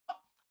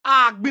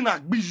Agbina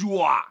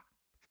bijua.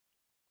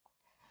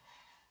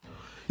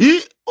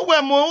 I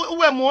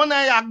uwe mo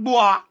na ya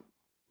gboa.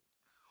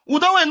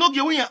 Uda we no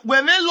ge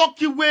we me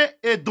lucky we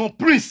e don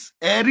prince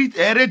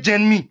ere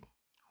genmi.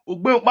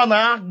 Ugbe pa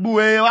na agbu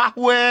e wa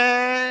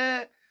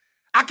we.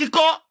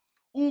 Akiko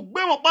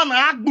ugbe pa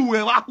na agbu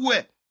e wa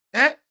we.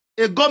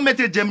 E government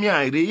genmi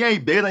ere yen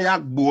ibe na ya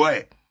gbo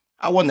e.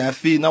 Awo na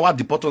fi na wa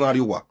deport na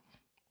riwa.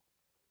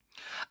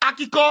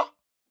 Akiko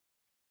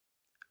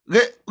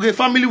the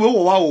family we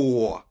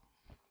wo.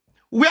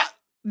 We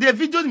the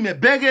video me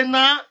bege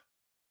na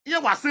ye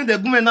wa send the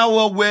gumen na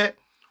wo we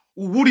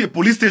Uwuri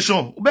police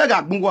station ubega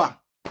agbunwa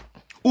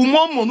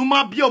umomo nu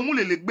ma bi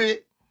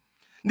omulelegbe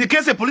the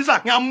case police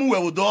akan mu we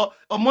odo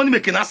omoni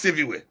make na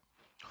save we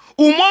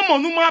umomo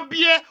nu ma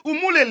bi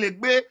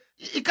umulelegbe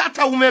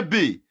ikata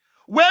umebe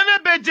we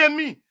mebe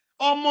jemi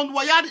omon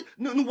wa ya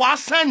nu wa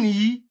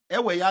sani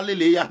ewe ya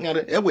lele ya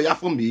ngare ewe ya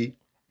for me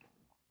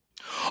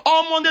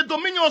omon the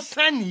dominion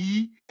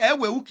sani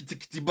ewe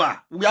ukitikiti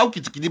ba we ya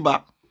ukitikiti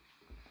ba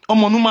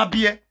omon nu ma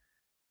bi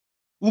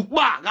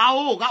Ukpa ga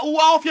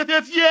uwa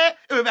ofiefefie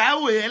eba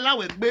we la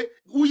we gbe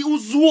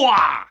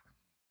uzua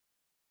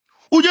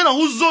uje na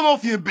uzo no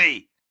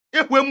fiebe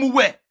ekwe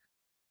muwe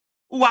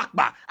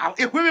uwakpa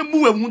ekwe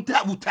muwe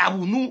munta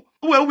butabu nu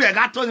we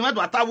ga to ni ma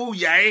do atawo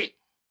yae.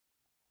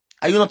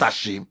 Are you not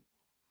ashamed?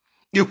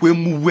 Ekwe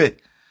muwe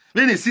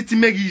le ne city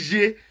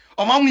megije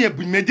o ma mu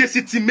ebu meje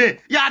city me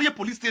ya re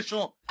police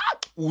station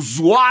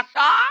uzua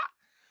ta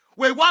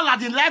we wa la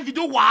the live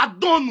video wa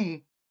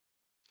donu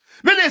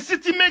le ne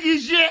city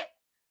megije.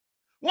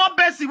 One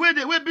best way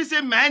they will be say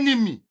my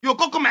enemy. You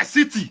come my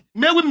city.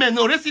 Me we men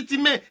no city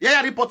me.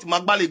 Ya report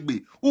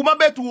magbalegbe. Uma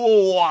betu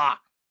owa.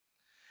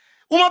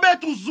 Uma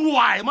betu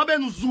zuai. Uma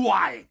betu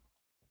zuai.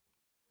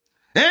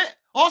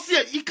 Also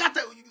ikata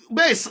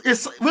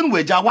when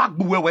we jawak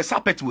we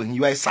serpent when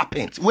you are a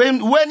serpent.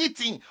 When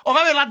anything of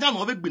every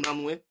ladan of big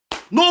binanwe.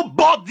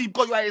 Nobody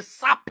because you are a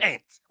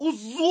serpent.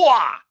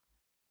 Uzua.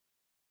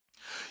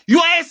 You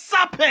are a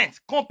serpent.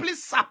 Complete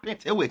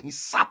serpent. Ewe ni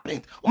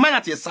serpent. Uma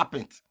not a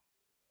serpent.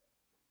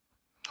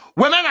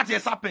 Women at a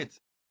serpent.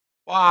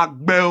 Oh,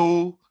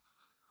 bell.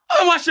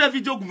 I watch a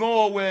video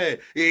go away.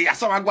 I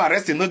saw go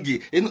arrest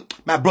nogi.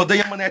 My brother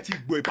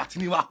Yamanati boy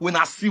patini when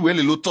I see well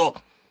a loto.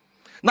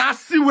 Now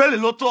see well a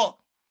loto.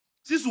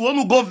 Since you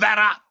want to go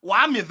vera,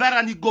 why me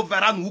vera ni go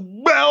vera no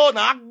bell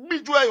na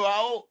bijwe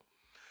yo.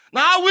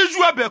 Now we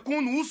you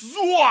bekun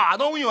uzua.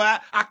 Don't you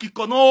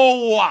akiko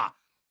no wa.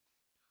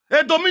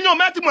 E dominion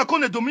meti mo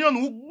kon e dominion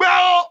u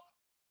bell.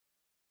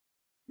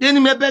 Yeni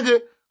me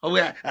bege. Oh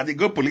yeah, at the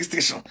go police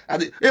station. At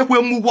the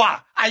ekwe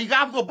muwa. I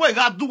got go boy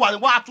got do one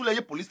to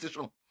the police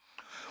station.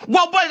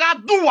 What boy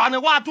got do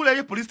one to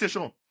the police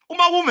station.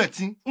 Uma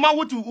wumeti, uma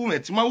wutu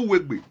umeti, ma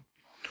wegbe.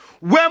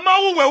 We ma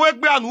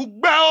wegbe anu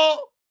gbe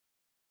o.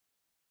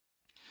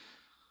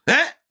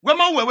 We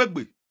ma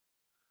wegbe.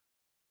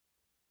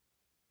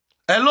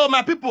 Hello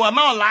my people, am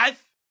I on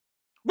live?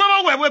 We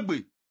ma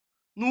wegbe.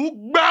 Nu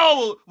gbe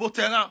o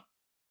votera.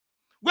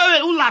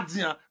 Where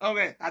uladian?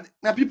 Okay,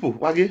 now people,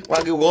 wage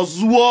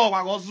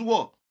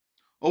wozuo.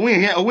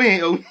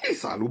 Owen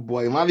salu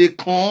boy, ma be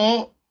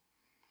kon.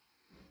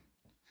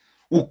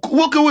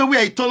 Woke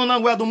we itono na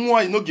we do mo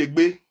no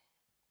gegbe.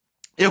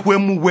 Ekwe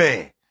mu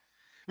we.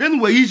 When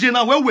we ije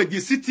na we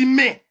the city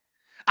me.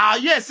 Ah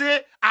yes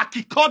say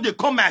akiko dey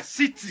come my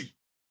city.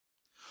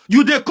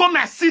 You dey come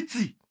my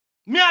city.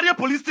 Me are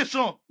police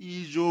station.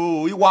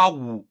 Ijo iwa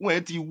wu,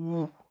 we ti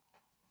wu.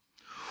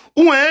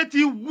 Uwe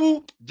ti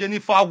wu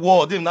Jennifer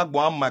Ward dem na gbo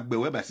amagbe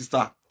we my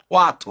sister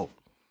wato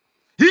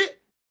hi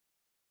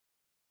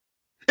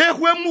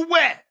ehwe mu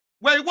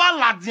we wa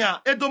ladian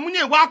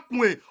edomunye wa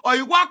kun o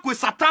iwa kun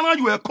satana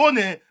yu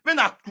ekone me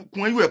na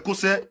kun yu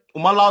ekose o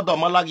mala da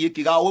mala ye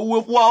kira o we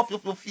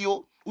wa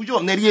fio ujo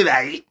neri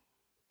rai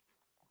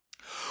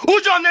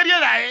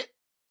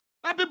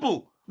na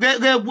people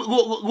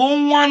go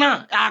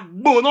nwana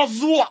agbo no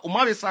zuwa o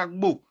ma be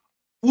sagbo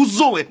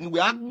uzo we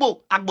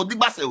agbo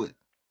digbase we.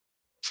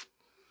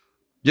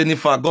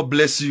 Jennifer, God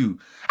bless you.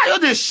 I know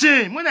the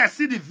shame when I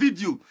see the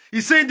video.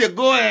 He's saying they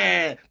go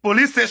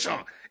police station.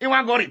 He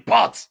want go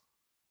report.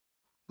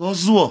 Go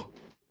zoo.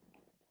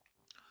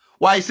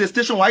 Why it's a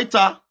station? Why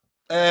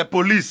it's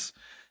police?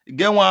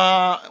 Get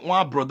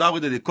one brother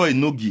with they call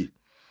Inogi.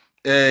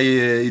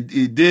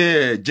 He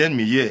did join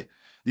me here.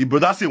 The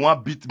brother say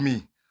want beat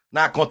me.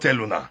 Now I can't tell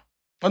you now.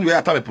 Anyway,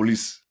 I tell the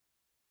police.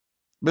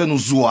 Ben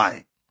zoo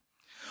I.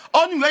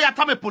 Anyway, I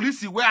tell the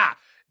police where.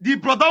 The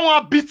brother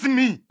want beat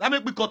me. That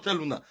make me tell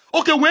you now.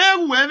 Okay,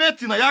 where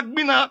tina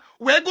yagbina.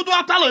 Where go to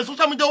atalo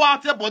social media wa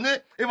ate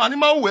bone.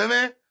 Evanima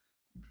where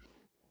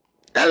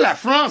Elle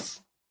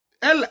France.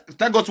 Elle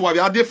thank God to have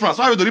had France.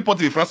 Why you report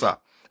to the France?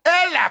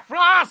 Elle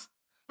France.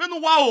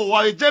 When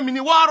wa Germany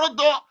wa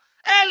rodo.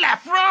 Elle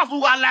France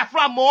ou la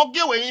France mo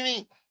ge we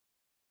yin.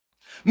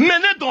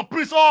 Mene don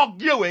prince o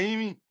ge we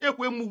yin.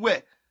 Ekwe mu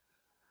we.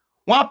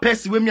 One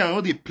person we me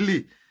and dey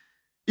play.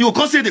 You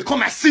can say they come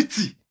my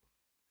city.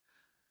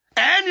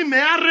 Any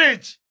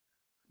marriage,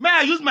 may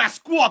I use my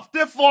squad,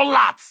 take 4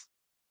 lats.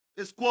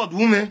 A squad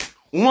woman,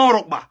 Uwan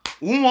rokba.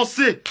 Uwan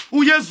se.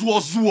 Uye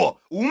zuo.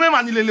 Ume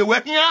manilele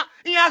we.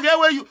 Inya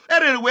gewe you.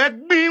 Ere we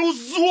gbi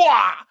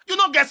uzua. You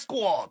don't get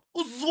squad.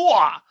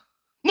 Uzua.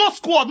 No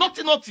squad.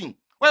 Nothing.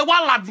 We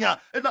wala dia.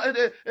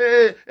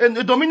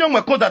 Dominion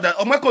mweko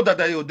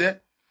dada yo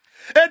de.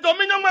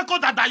 Dominion mweko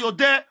dada yo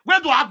de.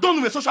 Where do I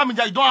don't with social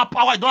media? You don't have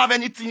power. You don't have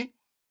anything.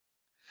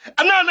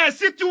 And now I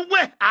sit you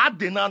where I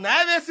did now.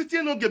 I sit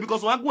no ge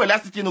because when I go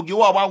last sit no ge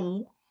wa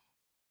wu.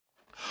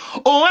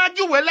 Oh, I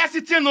do well last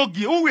sit no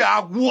ge. Oh, we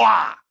are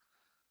wa.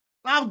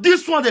 Now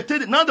this one they tell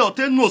now they'll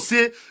tell no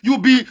say you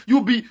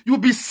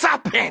be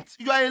serpent.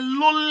 You are a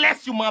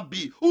lawless human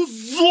being.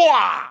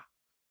 Uzwa.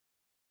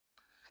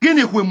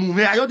 Gini kwe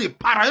mume ayo de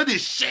para ayo de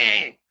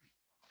shame.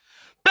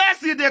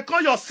 Percy they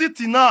call your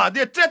city now.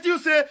 They threaten you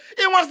say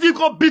he wants to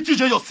go beat you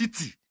in your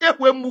city.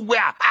 Ekwe muwe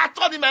I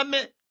told him me.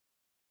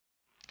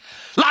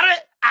 Larry,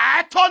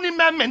 I told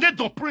him me they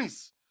don't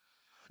prince.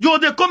 You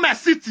they come my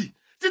city.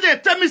 See they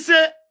tell me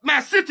say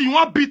my city you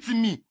want beat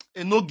me.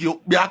 Enogi,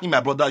 be asking my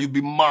brother, you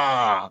be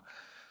mad.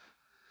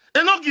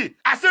 Enogi,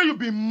 I say you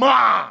be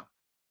mad.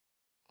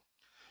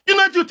 You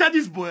know what you tell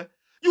this boy?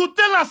 You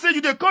tell her say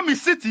you they come in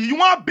city, you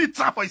want beat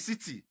her for a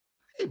city.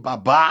 Hey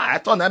Baba, I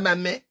told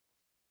MMA.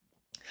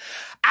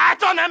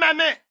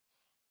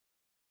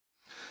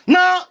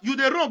 Now you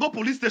they run go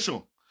police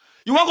station.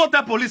 You want go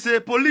tell police, say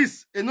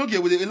police,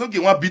 Enogi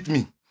want beat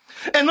me.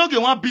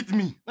 Enogi want beat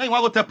me. Now you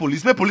want go tell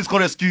police, make police come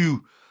rescue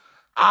you.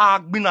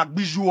 Agbina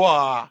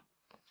bijua.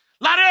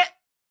 Lare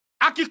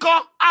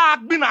akiko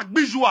agbina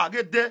bijua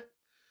gede.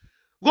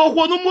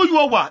 Go no mo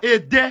you wa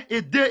ede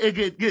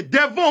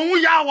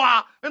devon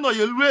yawa. We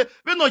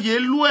no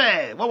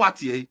yelue.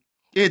 What ye?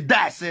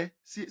 Eda se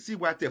see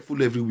what they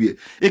full everywhere.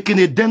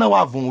 Ekene dena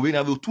wa von we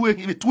na we two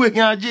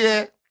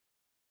hiaje.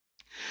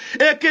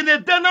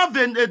 Ekene dena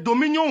ven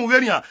dominion we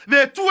ria.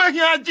 We two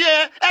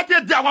hiaje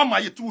ete dawa ma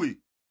ye two.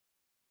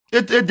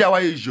 Ete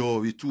dawa ye jo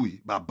we two.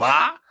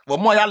 Baba, wo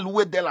mo ya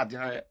luwe de la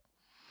dia.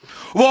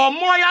 Wo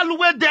mo ya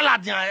luwe de la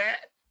dia.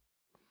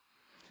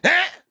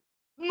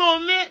 No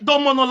ne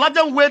domo no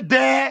ladian we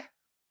de.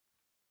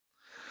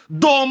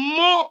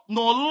 Domo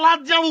no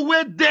ladian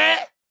we de.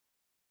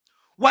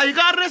 Wa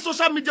igare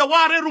social media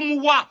wa re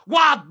rumu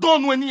wa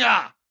don weni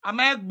ya.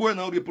 Ama egbo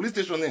na the police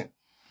station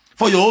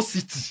for your own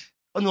city.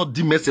 On your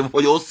dimese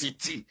for your own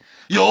city.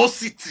 Your own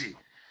city.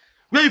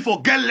 Where you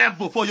forget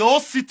level for your own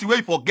city where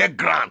you forget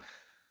ground.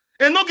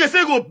 And no get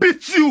say go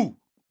beat you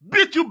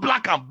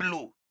black and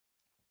blue.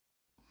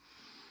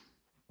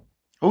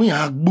 Oh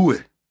ya agbo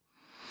e.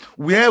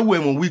 Where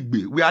mon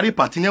wigbe. We are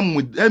reparting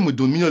em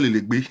dominion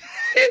lelegbe.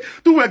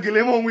 Tu we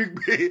gele mon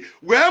wigbe.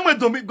 Where me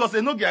dominion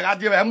because no get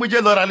agade em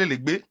je lora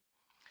lelegbe.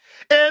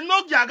 E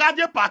no get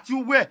agade party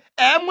where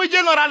em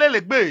je lora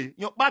lelegbe.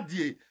 Yon pa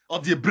die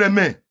of the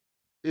Bremen.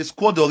 A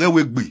squad ore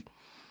wigbe.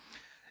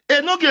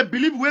 E no get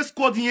believe we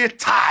squad in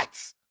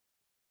tight.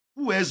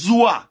 Who is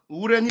Zua?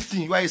 Who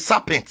anything? You are a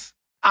serpent.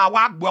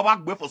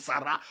 Awagbo for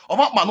Sarah.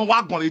 Omo man no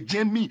wagon e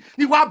Jamie.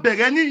 Ni wa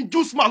bere ni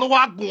juice man no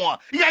wagon.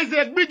 He is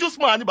a big juice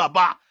man ni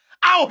baba.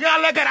 How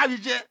can I get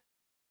a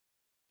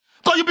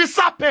so you be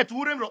serpent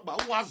who rock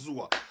ba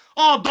Zua.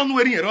 Oh, don't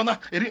worry, runner.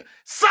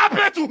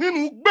 Serpent to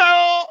him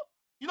ugbe.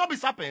 You not be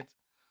serpent.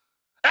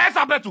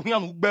 Serpent to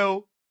him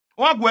ugbe.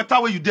 Wa go eta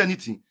where you do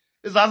anything.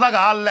 Is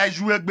azaga ala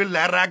ju egbe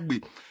la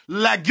ragbe.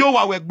 La gyo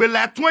wa egbe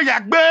la tun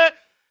yagbe.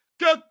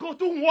 Ke ko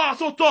tu wa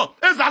so to.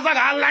 Is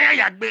azaga ala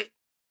yagbe.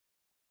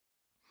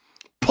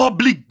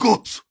 Public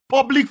goat,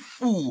 public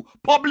fool,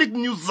 public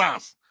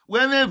nuisance.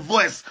 Women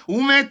voice,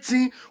 women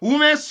thing,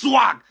 women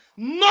swag,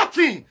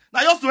 nothing.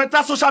 Now just to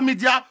enter social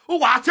media,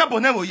 who are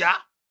abonnés ya?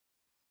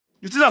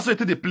 You see that's what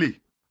they play.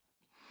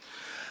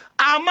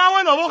 Ama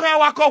when no go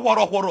wako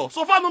horo.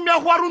 So far no me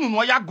hwaru nu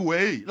no ya go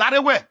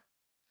larewe.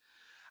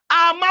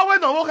 Ama when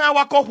no go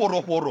wako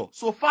horo.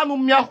 So far no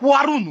me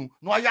hwaru nu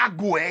no ya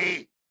go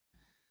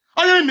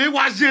Oye me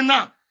wa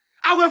jena.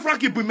 Awe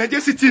Frankie bu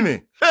meje city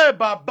me. Hey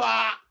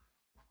baba.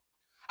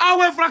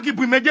 Awe Frankie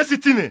bu meje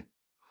city me.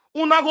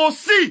 Una go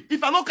see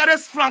if I no carry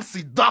Frank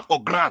sit down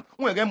for grand.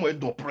 When get mo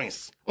do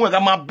prince. When get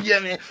my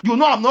bien, you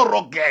know I'm not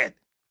rugged.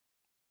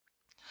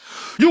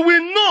 You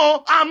will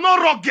know I'm not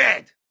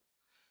rugged.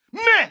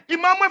 Me,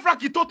 imam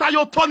Frankie total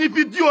your Tony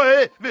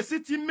video the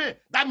city me.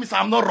 That means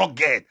I'm not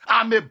rugged.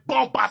 I'm a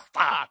bomb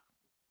bastard.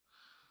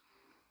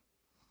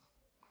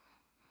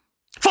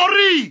 For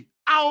real,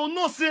 I will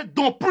not say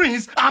don't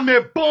prince. I'm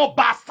a bomb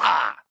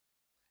bastard.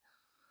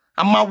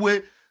 And my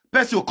way,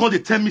 person will call they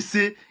tell me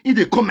say in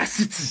the come my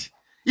city.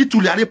 It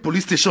will be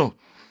police station.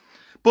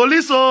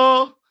 Police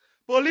oh.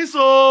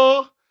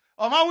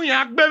 Oma wi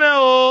agbe me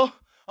oh.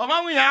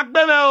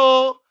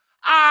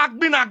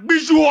 Agbina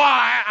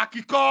gbijua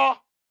akiko.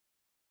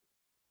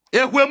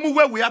 Ehwe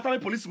muwe we atami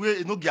police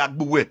we no gi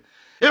agbuwe.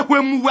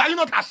 Ehwe muwe you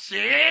not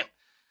ashamed.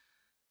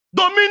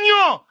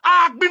 Dominion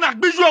agbina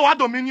gbijua wa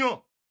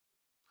Dominion.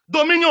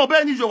 Dominion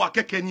be ni jo wa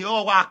keke ni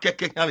o wa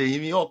keke kan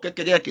mi o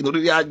keke de ke no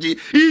ri aje.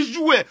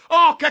 Ijue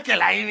o keke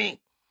la yin.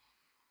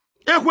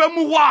 Ehwe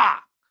muwa.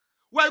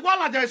 Why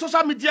while there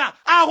social media,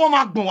 I want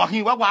my gbon wa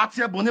hin wa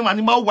ati ebon ni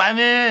ma wa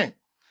ni.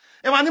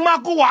 E mani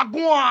mago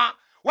wagwa.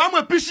 Wa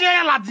me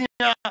pishin la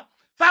dia.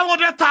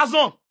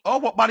 500,000. Oh,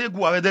 what bari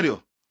gu wa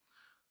dereo.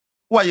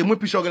 Wa ye mu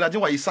pishin la dia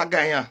wa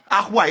isaga yan.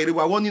 Ahwa ire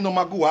wa woni no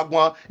mago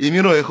wagwa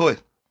emiro eho.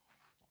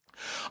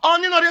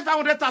 Oni no de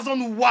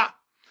 500,000 wa.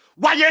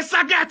 Wa ye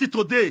saga it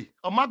today.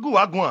 O mago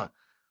wagwa.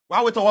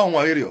 Wa we to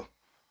wa area.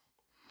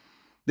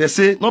 They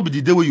say not be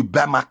the day where you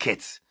buy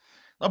market.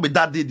 Not be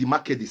that day the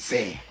market is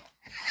say.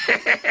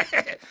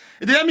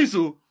 You hear me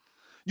so?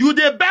 You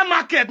they buy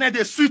market now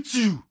they suit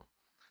you.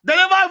 They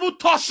never even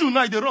touch you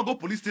now they run go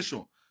police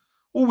station.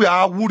 Who we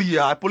are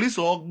warrior police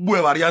or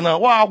buwe variana.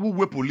 Wa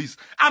we police.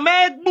 I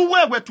make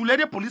buwe we to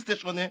let police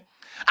station eh.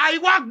 I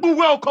walk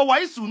buwe oko wa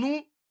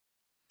isunu.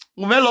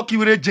 We lucky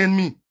we gen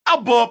me.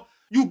 Abob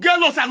you get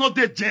lost and not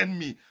they gen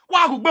me.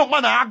 Wa go gbe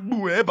man na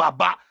buwe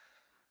baba.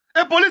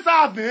 E police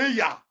have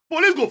ya.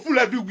 Police go full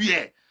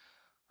everywhere.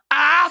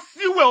 Ah,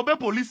 si we obey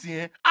police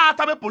here. Ah,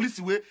 tabe police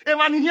we. E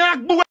man here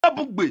gbuwe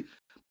bugbe.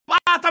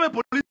 Ah, tabe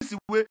police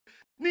we.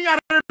 Ni yare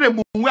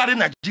we are in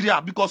Nigeria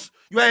because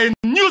you are a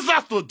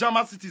nuisance to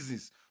German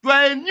citizens. You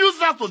are a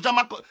nuisance to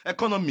German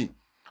economy.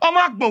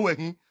 Oma gbowe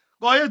hin.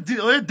 Go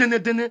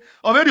dene.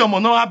 Already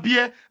omono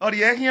abie. Or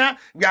here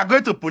we are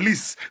going to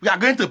police. We are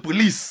going to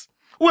police.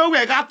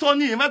 We got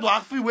Tony. Me do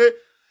afi we.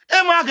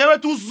 E ma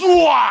get to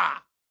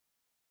zua.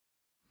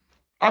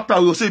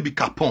 After you say be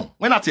capon.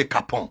 When I say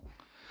capon.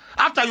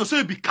 After you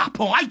say be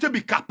capon. I say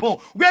be capon.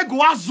 Where go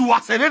azua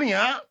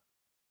sevenia?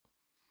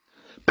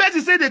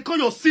 Person say they call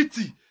your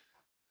city.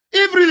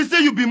 If really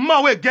say you be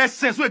man, we get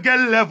sense, we get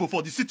level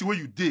for the city where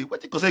you dey.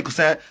 What you say?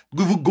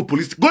 Go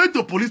police. Going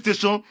to police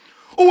station.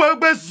 Who will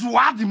be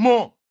zua the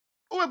more?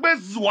 Who will be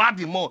zua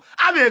the more?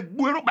 Ave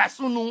gbero by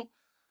sunu.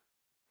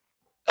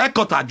 E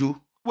kotaju.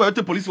 Where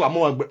the police wa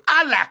more.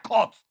 I like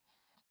court.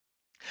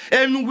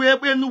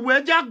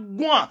 Enwe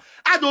jagwa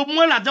ado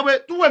mo la jawe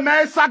tuwe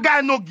me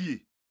saga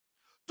enogi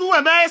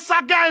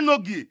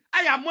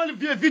I am one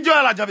video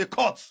la jawe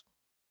court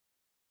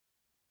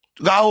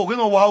ga o we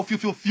no wa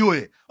fio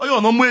e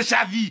oyo no mo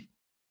chavi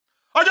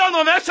ojo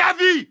no me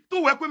chavi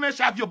tuwe kwe me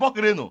chavi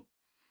obokere no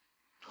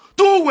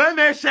tuwe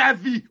me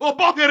chavi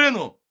obokere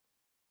no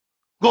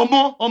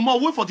gomo omo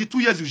we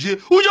 42 years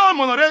uje ujo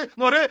mo no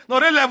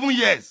 11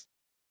 years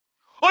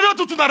ojo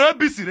tutu na re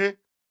bisire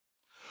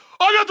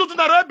oyo tutu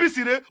na re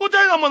bisire u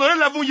tell no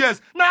 11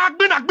 years na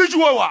agbe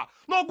juwe wa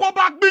no go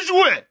back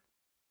bijuwe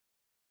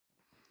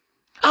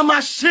I'm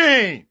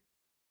ashamed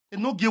e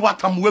no give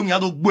what am we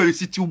ado gbo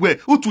city we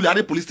u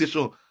tulare police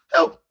station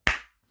o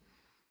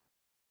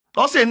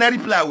say na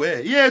reply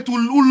we ye tu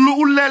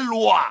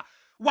ulelwa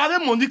wa be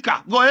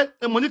Monica go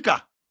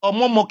Monica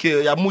omomo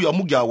ke ya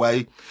mu ga wa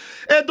e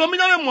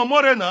domina me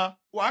momore na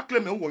wa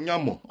claim e wo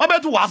nyamo o be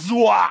tu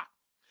wazuwa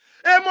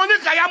e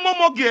Monica ya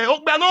momoge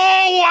ogbe no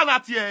wa na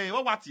tie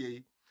o wa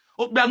tie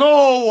ogbe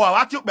no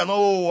wa ati ogbe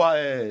no wa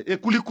e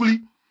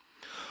kulikuli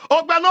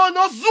ogbe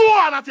no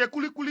zuwa na tie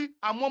kulikuli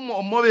amomo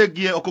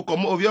omowege okoko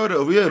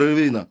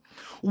oviere na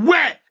we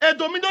e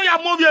domino ya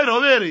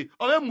moviere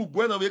o be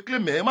mugwe no be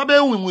claim ma be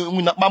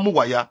wi na pamu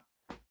ya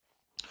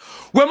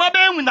we ma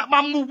be wi na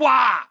pamu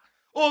wa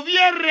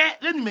oviere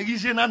le ni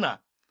megije nana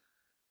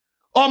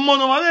omo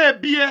no ma be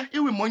bie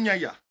iwi monya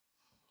ya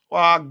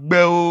wa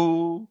gbe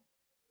o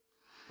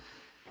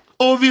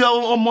ovi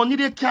omo ni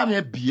de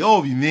kame bi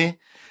ovi me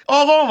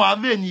oro ma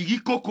ve ni ri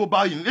koko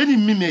ba yin eni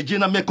mi meje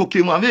na me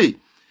koke ma ve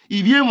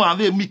ivie ma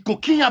ve mi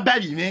kokinya ba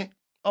bi me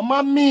o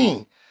ma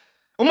mi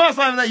o ma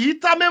sa na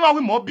yita me ma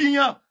we mo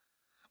biyan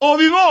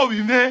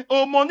ovi me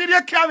omo ni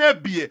de kame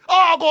bi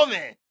o go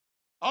me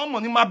omo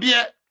ni ma bie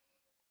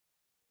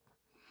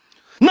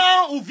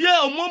na uvie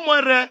omo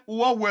mo re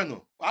wo we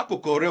no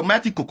akoko re ma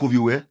ti koko vi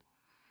we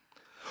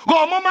go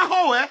omo ma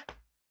ho we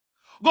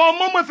go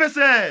omo mo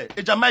fese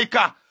e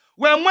Jamaica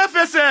we mwe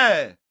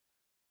fese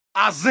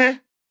azin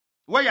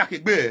we ya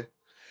kegbe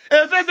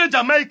e fese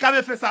Jamaica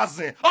we fese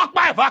azin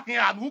opa evakin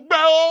anu gbe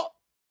o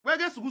we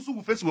ge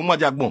sugusugu fese we mu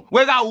ajagbon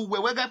we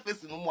ga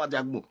fese no mu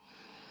ajagbon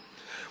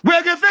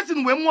we ge fese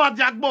no we mu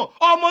ajagbon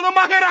omo no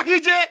makera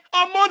kije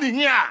omo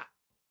ni ya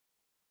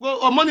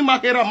omo ni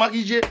makera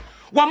makije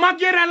wa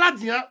magera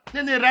ladian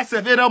ne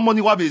resevera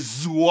money wa be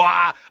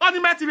zuwa oni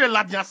meti be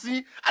ladian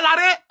si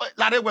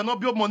lare we no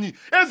bio money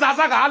e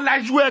zaza ga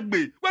alaju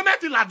egbe we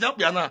meti ladian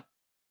pia na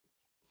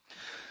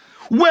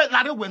we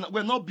lare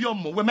we no bio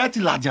mo we meti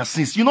ladian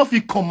since you no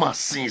fit come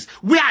since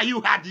where are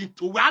you heading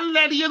to we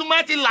already you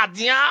meti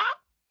ladian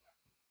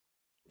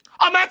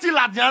o meti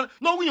ladian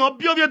no we yon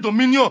bio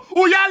dominion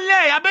o ya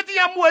le abeti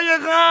ya mu eye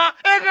ran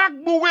e ra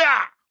gbo we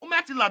a o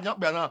meti ladian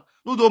pia na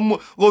no do mo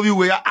go wi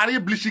we a are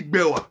blishi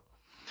gbe wa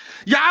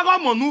ya go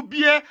monu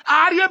bie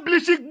are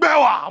blishi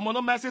gbewa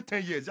omono me say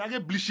 10 years are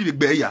blishi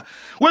gbe ya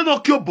when no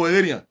kill boy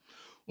area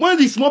when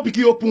the small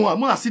pikin open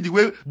one I see the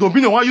way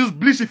domino wan use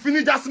blishi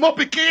finish that small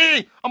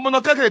pikin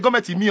omono keke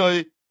government mi o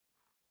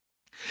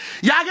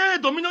ya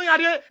ge domino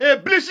yare e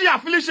blishi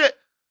affiliate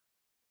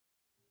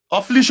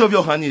of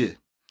your honey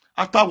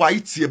after wa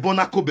iti e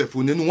bona ko be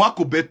fun nenu wa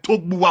ko be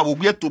togbu wa wo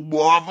gbe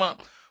togbu avan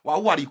wa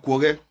wari ko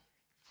re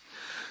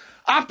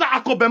After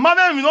Akobe,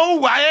 mama we know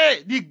who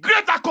the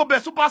great Akobe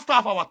superstar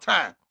of our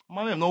time.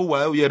 Mama know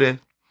who here.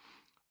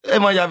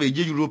 Ema ya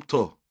veje Europe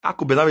tour.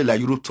 Akobe na la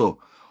Europe tour.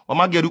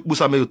 Mama get ukbu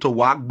sa me to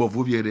wa agbo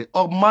vo here.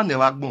 O man e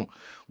wa gbon.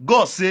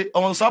 God say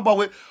on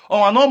sabawe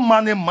on no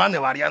man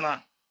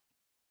wariana.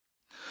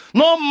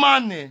 No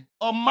man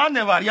o man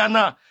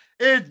wariana.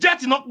 E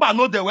jet no gba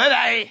no de we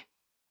lai.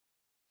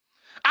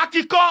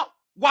 Akiko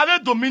wale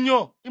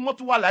dominion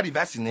imotu wa la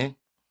reverse ni.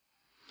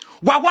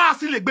 Wa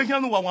asi le gbe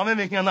hian wa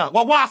me hian na.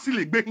 Wa asi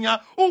le gbe hian.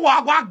 O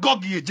wa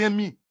gogi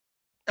ejemi.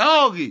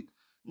 Okay.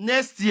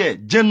 Next year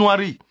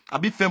January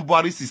abi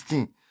February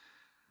 16.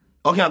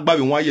 Okay, agba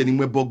we 1 year ni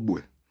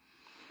mwebogbo.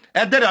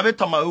 E dere abi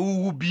tama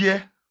wu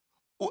bie.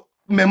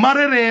 Me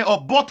marere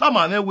obota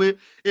ma we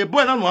e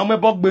boy na no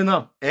amwebogbe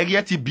na. E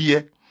ye ti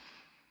bie.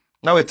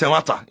 Na we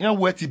temata. Yan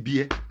we ti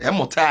bie. E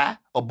mota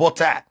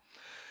obota.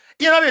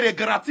 Yan we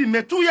grati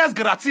me 2 years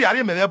grati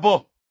ari me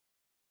bo.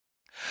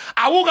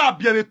 Awuga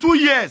bie we 2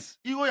 years.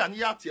 Igo ya ni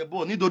ya ti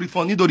ebo ni do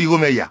refund ni do ri go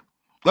me ya.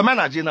 We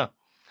manage na.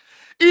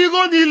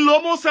 Igo ni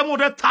lomo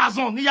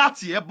 700,000 ni ya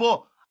ti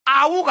ebo.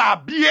 Awuga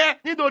bie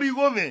ni do ri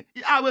go me.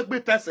 I we gbe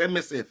test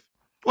MSF.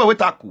 We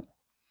taku.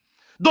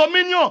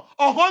 Dominion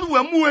ohon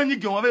we mu eni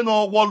ge won we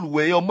no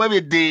woluwe o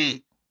mwe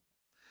de.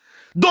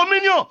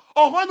 Dominion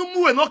ohon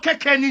mu we no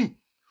kekeni.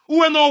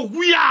 We no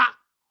wia.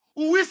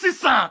 Uwi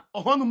sisan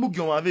ohon mu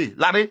ge won we.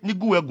 Lare ni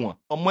gu egun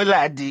o mwe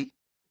lade.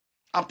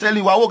 I'm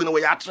telling you, we gonna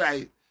we ya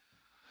try.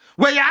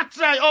 We ya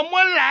try o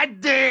mwe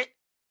lade.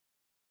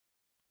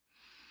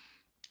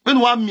 When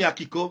wa mi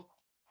akiko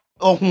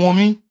ohun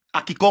mi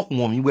akiko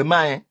ohun mi we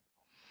ma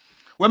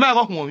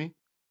go ohun mi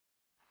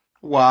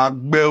wa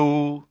gbe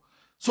o.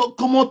 So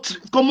comment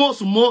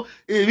sumo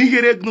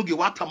rigere no ge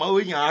wata ma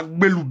we yan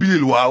agbelu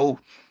bilelu wa o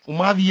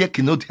ma vi ye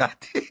kino de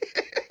ate.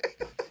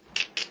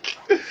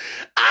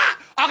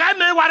 Okay,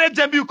 me ware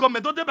jembi ko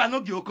me do de ba no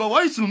ge oko wo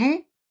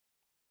isunu.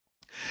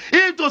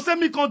 If to say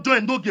me kon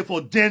join no ge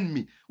for join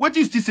me. What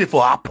you still say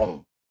for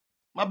happen?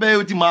 Ma be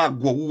oti ma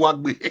gwo wa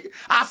gbe.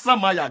 Asan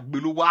ma ya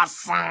gbelu wa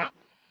asan.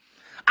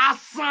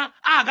 Asan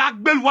aga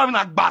gbelu wa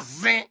na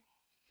gbazin.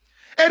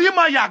 Eri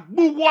ma ya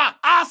gbu wa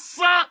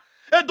asan.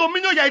 E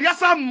dominion ya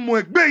iriasa mo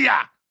egbe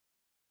ya.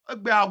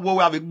 Egbe awo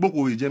we ave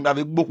gboko we jembe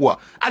ave gboko a.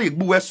 Ali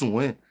gbu wesun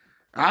we.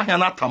 Ahia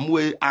na tamu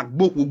we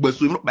agboko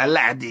gbeso mi pa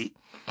lade.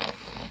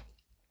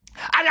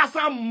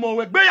 Iriasa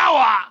mo egbe ya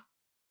wa.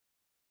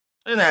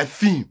 And I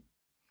film.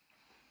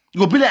 You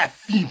go be like a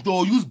thief,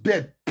 they'll use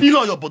bed, peel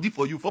on your body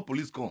for you for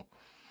police come.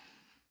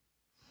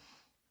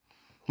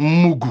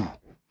 Mugu.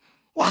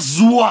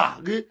 Wazua.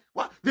 Okay?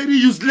 Very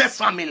useless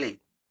family.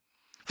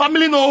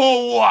 Family no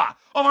hoa.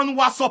 Oh man,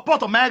 wa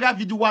support on mega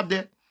video what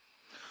there.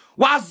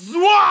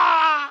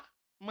 Wazua.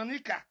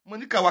 Monica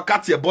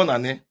wakati e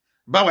bonane.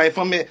 Ba wa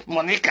ifo me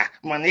Monica.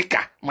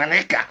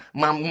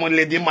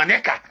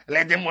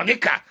 Lady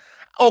Monica.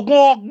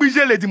 Ogun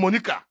gbije Lady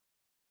Monica.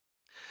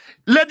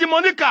 Lady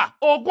Monica,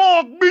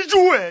 ogun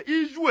bijue,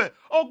 ijue,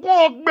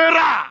 ogun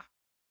bera.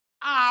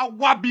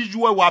 Wa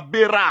bijue wa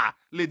bera,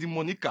 Lady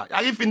Monica.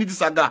 Ari fini di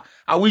saga,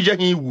 awije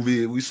hin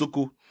wuve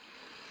Isoko.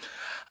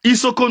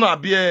 Isoko na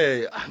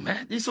bie,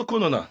 Isoko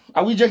no na.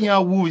 Awije hin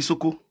awu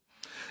Isoko.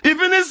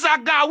 Ifini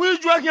saga,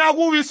 awijue hin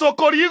awu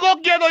Isoko. Rigo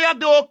gedo ya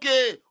de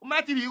oke.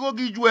 Umati rigo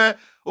gijue,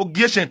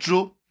 ogie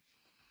chentro.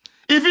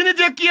 Ifini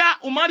de kia,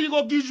 umari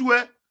rigo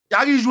gijue,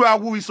 yari jue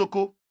awu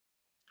Isoko.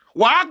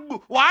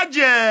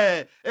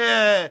 Waje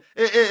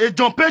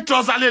John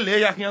Petros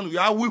alele ya hianu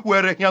ya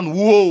wikwere hianu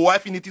wo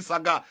Infinity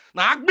Saga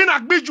na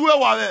agbijuwe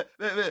wa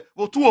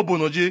Wotowoto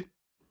noje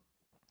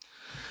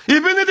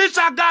Infinity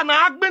Saga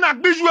na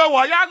agbijuwe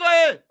wa ya go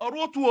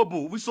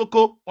Wotowoto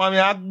Wisoko wa mi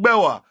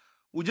agbewa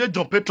uje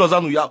John Petros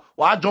anu ya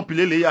wa John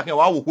pilele ya hianu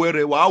wa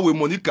wikwere wa we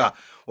Monica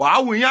wa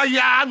we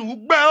ya nu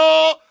gbe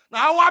o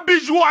na wa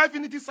bijuwe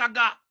Infinity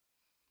Saga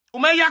o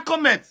me ya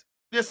comment.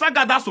 The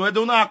saga that's why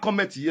don't know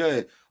comment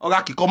here.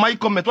 Oga ki koma I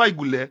comment wa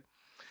igule.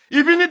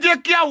 Even if they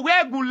care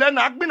where gule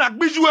na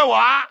gbijue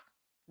wa.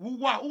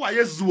 Wa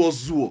ye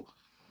zuo.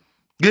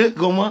 Ge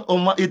goma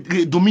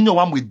dominion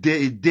wa mwe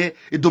de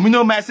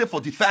dominion ma say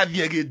 45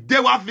 years ge de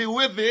wa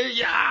ve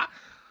ya.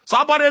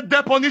 Somebody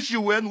de punish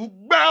you when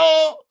gbe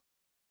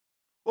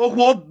o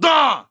wo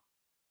dan.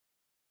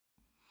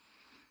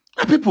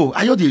 People,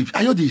 are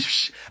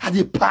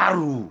they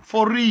paru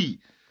for real.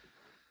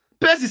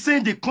 Person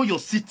saying they call your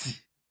city.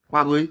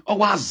 Wagwe, oh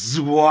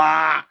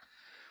wazwa.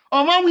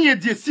 Oh man, we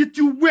the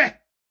city where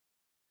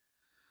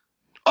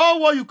all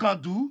what you can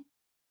do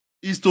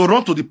is to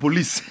run to the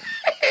police.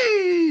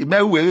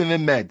 Me we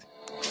mad.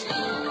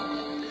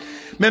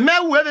 Me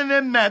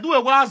mad. We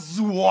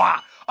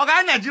wazwa.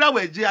 Okay, Nigeria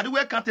we je. Adi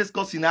we can't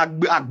discuss in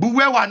agbu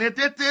we wa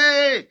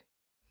netete.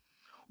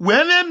 We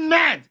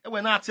mad.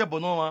 We na ate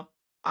bono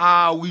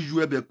wa. We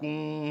joue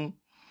bekun.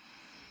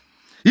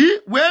 We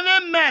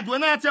mad. We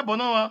na ate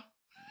bono wa.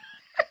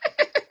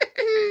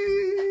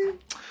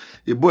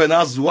 E boy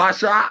na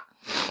zuasha.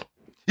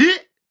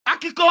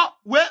 Akiko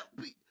we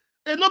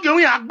e no ge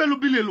wi agbelu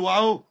bilelu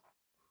wa o.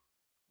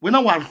 We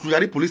na wa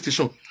Tulare police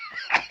station.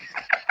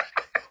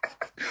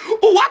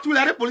 Oh, what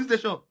Tulare police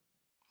station?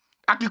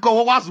 Akiko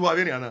wo wazu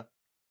averi ana.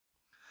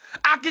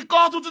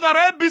 Akiko tutu na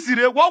re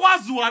bisire wo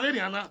wazu averi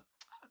ana.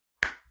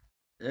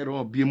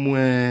 Eron bien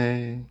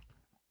moins.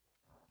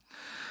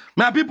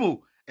 My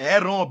people,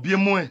 eron bien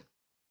moins.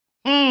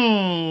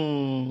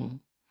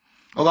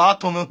 Oga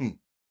tono hin.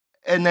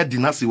 Ene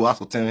dinasi wa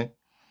so ten.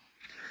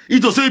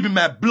 It will say you be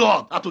my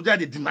blood. I told you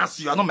the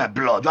dynasty. You are not my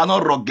blood. You are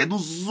not rugged.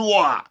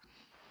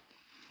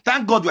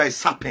 Thank God you are a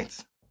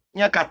serpent.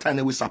 You can't turn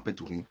away serpent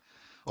to him.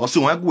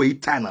 Also, when I go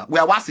eat time, we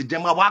are watching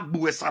them.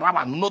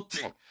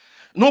 Nothing.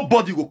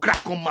 Nobody will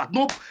crack on mat.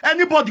 No,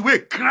 anybody will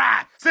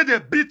cry. Say they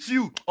beat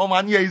you. Oh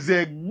man, yeah, is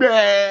a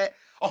bear.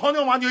 Oh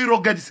honey, man, you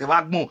rugged is a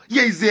wagmo.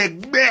 Yeah, is a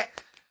bear.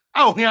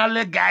 Oh, here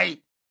a guy.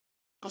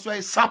 Because you are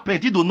a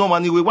serpent. You don't know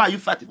money. Why are you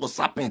fighting for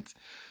serpent?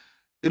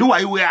 You know why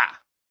you are.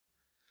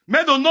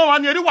 Me don't know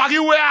ani eri wagi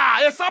we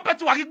a e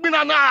serpent wagi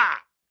gbina na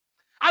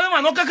ale ma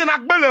no keke na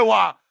gbele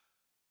wa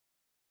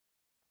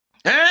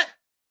e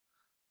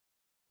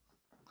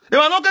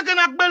ma no keke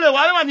na gbele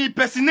wa ale ma ni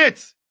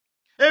impersonate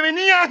e mi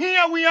ni ya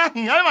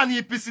hin ale ma ni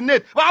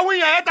impersonate wa wi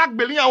ya e ta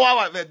gbele ya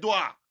wa ve do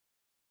a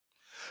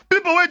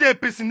people wey dey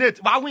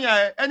impersonate wa wi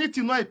ya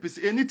anything no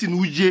impersonate anything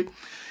uje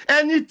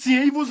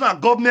anything even na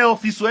government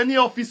office or any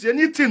office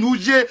anything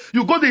uje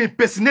you go dey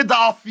impersonate that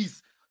office.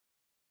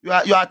 You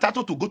are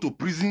entitled to go to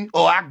prison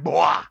or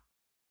agboa.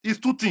 It's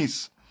two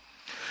things.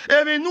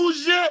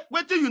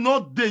 Wait till you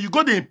know there, you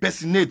go to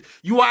impersonate.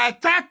 You are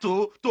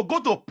entitled to go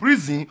to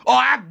prison or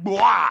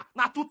agboa.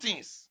 Now two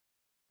things.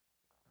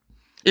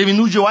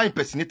 Why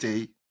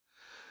impersonate?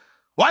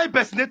 Why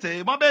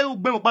impersonate? Mabe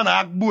ugbe mokpa na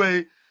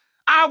agboe.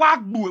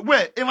 Agboe. We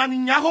emani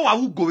nyaho wa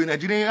ugo in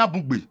Nigeria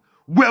abugbe.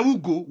 We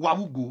ugo wa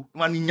ugo.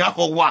 Emani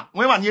nyaho wa.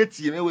 We mani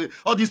eti we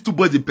all these two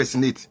boys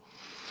impersonate.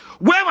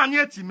 Where man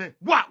yet me?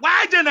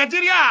 Why the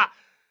Nigeria?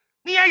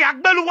 Niya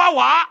yagbelu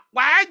wa?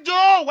 Why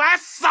jo? Why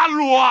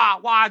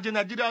salwa? Why the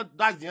Nigeria?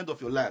 That's the end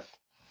of your life.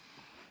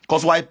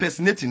 Cause why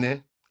impersonating eh?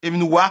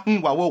 Even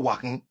walking,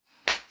 walking.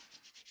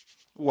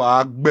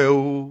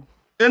 Wagbel.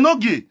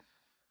 Enogi.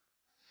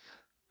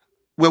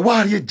 We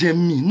worry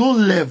Jemmy, no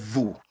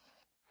level.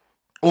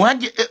 Why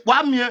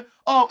me?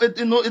 Oh,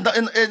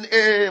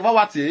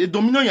 what it?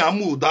 Dominion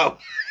yamu da.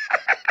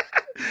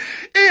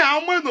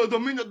 No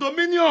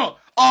Dominion.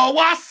 Oh,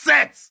 what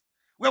set?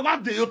 We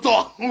what do you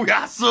talk? We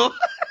are so.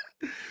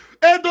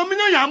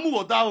 Dominion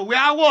yamu da. We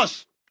are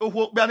wash. We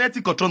are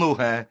not control no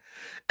hair.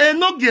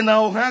 No gena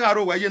o hair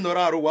aro we no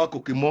aro wa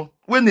kokimo.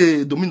 When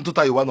the Dominion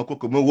tota you want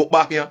kokimo walk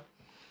back here.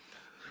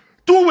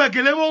 Two we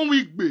gele 1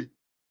 week be.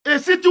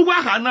 Si tu wa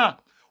hana.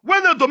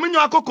 When the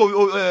Dominion akoko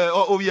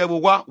o ye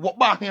wa walk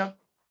back here.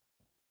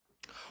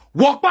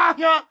 Walk back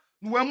here.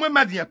 We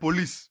met the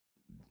police.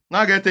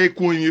 Na get a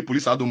coin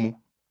police adomu.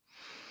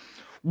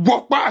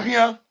 Walk back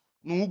here.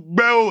 Nou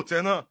beo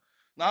tena.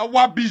 Na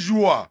wa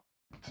bijua.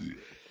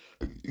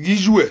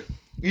 Gijoué.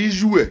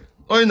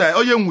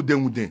 Oye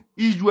moude.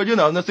 Ijoué je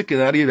na se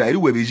kenari ra iri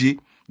webeji.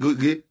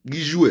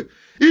 Gijoué.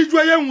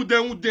 Ijoué ye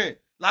moude.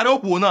 La ro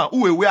ko na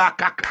uwe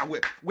akaka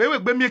we. We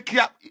gbe mi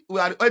kia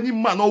any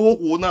man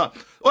owo na.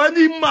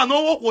 Any man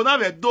owo na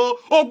ve do.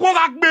 Ogo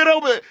ga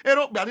gbere we.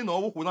 Ero gba ni na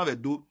owo na ve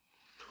do.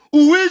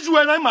 Uwe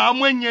ijoué na ma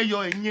amu enye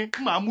yo enye.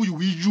 Ma amu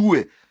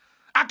ijoué.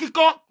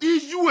 Akiko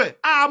ijoué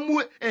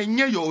amu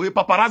enye yo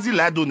paparazzi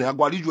lado ne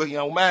agwali ijoué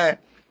yan o me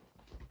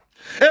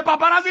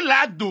paparazzi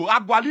lado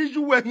agwali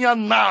ijoué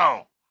yan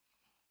now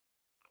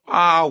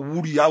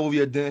wuri awo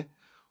yeden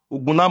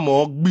ogunna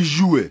mo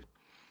gbijoué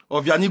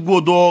oviani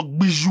gbodo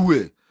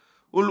gbijoué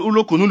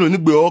olokonu lo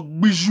nigbe o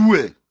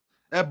gbijoué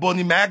ebo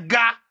ni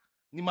mega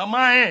ni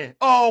mama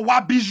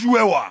wa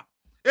bijoué wa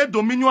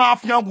Dominion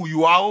afian wu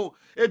you o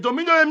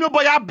Dominion emi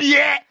boya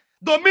bie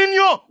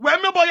Dominion, we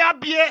me boya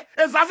bie,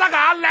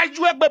 ezazaga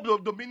alaju egbe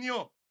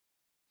Dominion.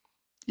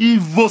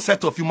 Evil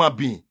set of human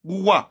being.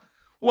 Wa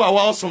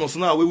osono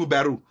sona we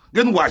beru.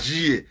 Gen wa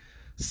jie.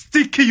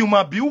 Sticky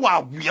human being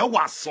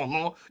wa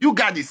sono. You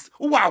got this.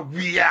 Wa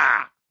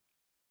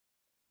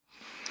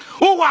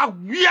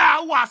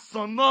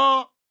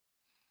sono.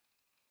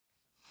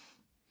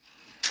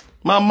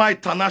 Mama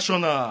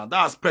International,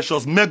 that's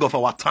precious meg of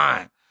our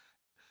time.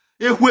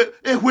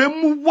 Ehwe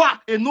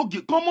muwa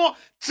enoge comment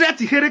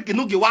traite here ke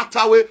noge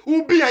watawe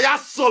ubi ya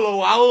solo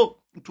wa o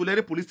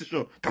Tulere police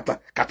station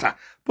kata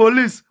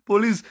police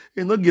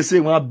enoge say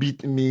wan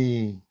beat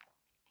me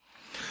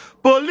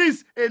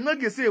police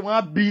enoge say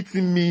wan beat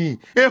me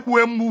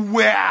ehwe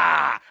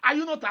muwa are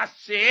you not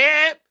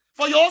ashamed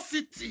for your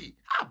city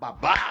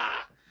baba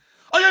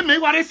oye me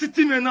ware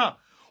city me now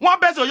one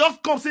person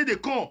just come say they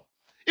come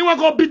he wan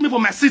go beat me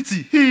for my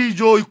city he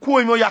jo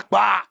iko imi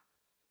yakpa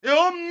e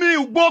o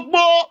mi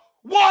gbogbo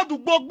What do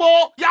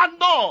gbogbo ya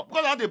no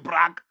because I want to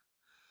brag.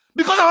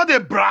 Because I want to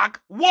brag.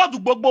 What do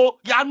gbogbo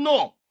ya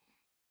no.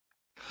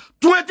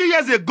 20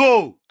 years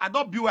ago, I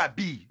don't be where I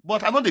be,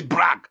 but I know they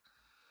brag.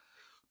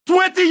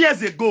 20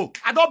 years ago,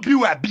 I don't be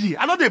where I be.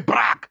 I know they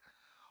brag.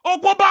 Oh,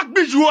 go back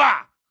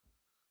bijua.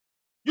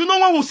 You know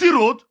when we see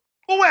road?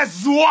 Who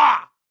is Zua?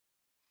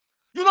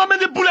 You know how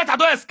many bullets I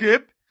don't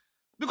escape?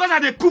 Because I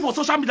dey cook for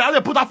social media, I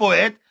dey put that for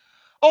head.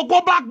 Oh,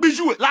 go back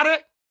bijou.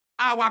 Lare.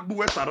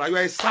 Awagbu Sarah, you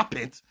are a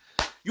serpent.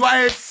 You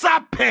are a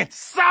serpent.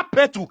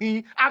 Serpent to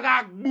him.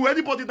 Agagbu,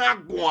 anybody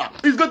that go,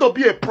 it's going to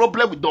be a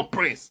problem with the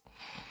prince.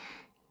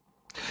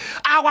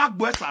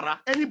 Awagbu Sarah,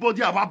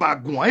 anybody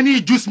abagwa, any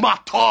juice ma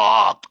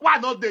talk. Why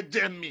not they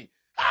jam me?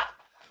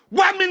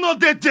 Why me not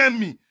they jam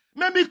me?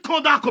 Let me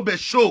come down to the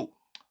show.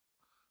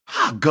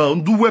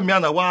 God, do we me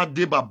ana wa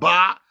de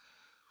baba?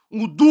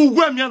 Do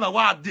we me ana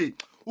wa de?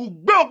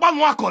 Ugbe opa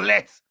no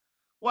collect.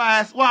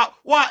 Why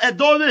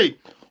edore?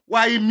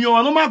 Why imi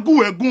o no ma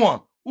gu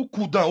egun?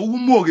 Ukudan, u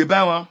mo re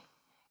ba wan.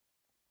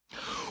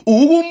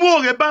 U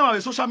mo re ba wan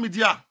with social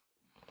media.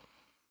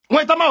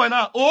 When tama we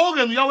na, o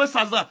re nu yawe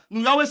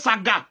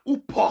saga, u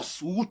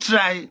pause, u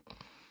try.